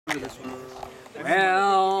this one.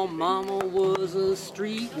 Well, Mama was a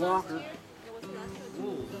streetwalker,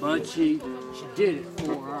 but she did it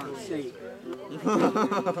for our sake.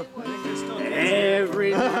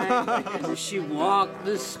 Every night she walked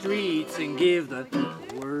the streets and gave the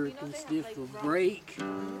working stiff a break.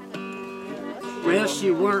 Well,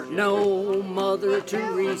 she weren't no Mother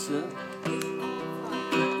Teresa,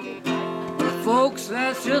 but folks,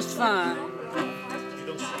 that's just fine.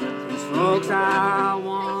 'Cause folks, I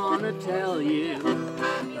want to tell you,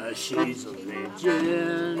 she's a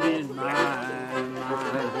legend in my mind.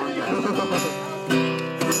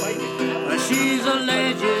 She's a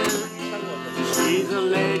legend, she's a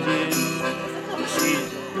legend, she's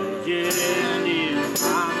a legend in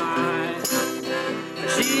my mind.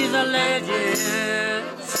 She's a legend,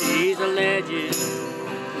 she's a legend,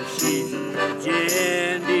 she's a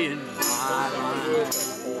legend in my mind.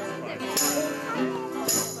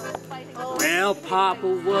 Well, Papa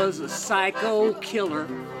was a psycho killer,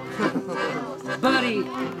 but he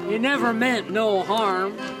never meant no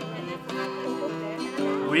harm.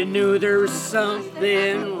 We knew there was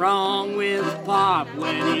something wrong with Pop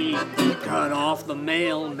when he cut off the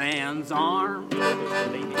mailman's arm.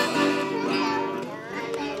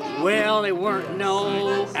 Well, they weren't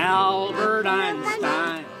no Albert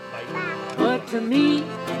Einstein, but to me,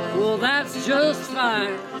 well, that's just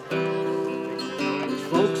fine.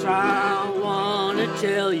 Folks, I want to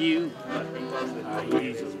tell you,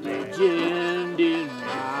 he's a legend in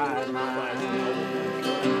my mind.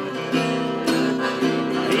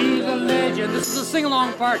 He's a legend. This is a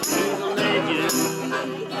sing-along part. He's a legend.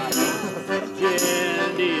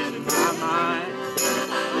 Legend in my mind.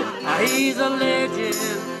 He's a legend.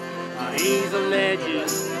 He's a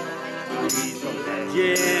legend. He's a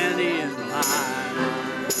legend in my mind.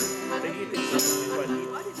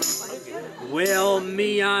 Well,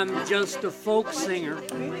 me, I'm just a folk singer.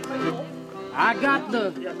 I got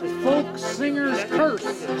the folk singer's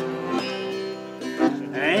curse.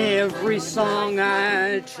 Every song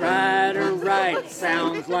I try to write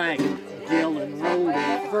sounds like Dylan wrote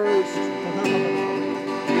it first.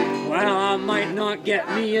 Well, I might not get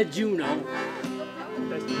me a Juno,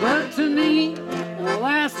 but to me, well,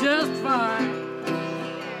 that's just fine.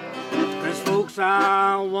 'Cause folks,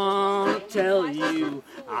 I want to tell you,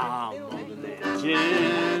 I'm a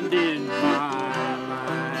legend in my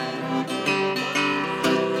mind.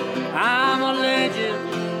 I'm a legend,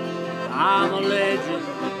 I'm a legend,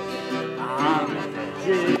 I'm a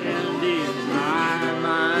legend in my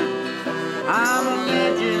mind. I'm a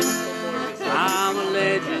legend, I'm a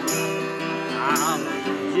legend, I'm a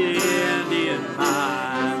legend in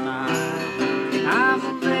my mind. I'm a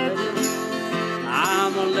legend,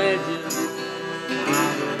 I'm a legend,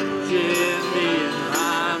 I'm a legend in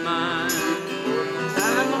my mind.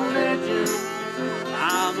 I'm a legend,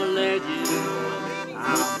 I'm a legend,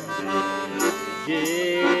 I'm a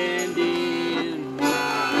legend in my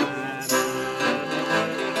mind.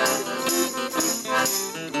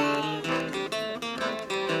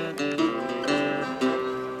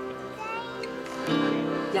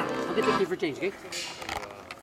 Yeah, I'll get the key for change, okay?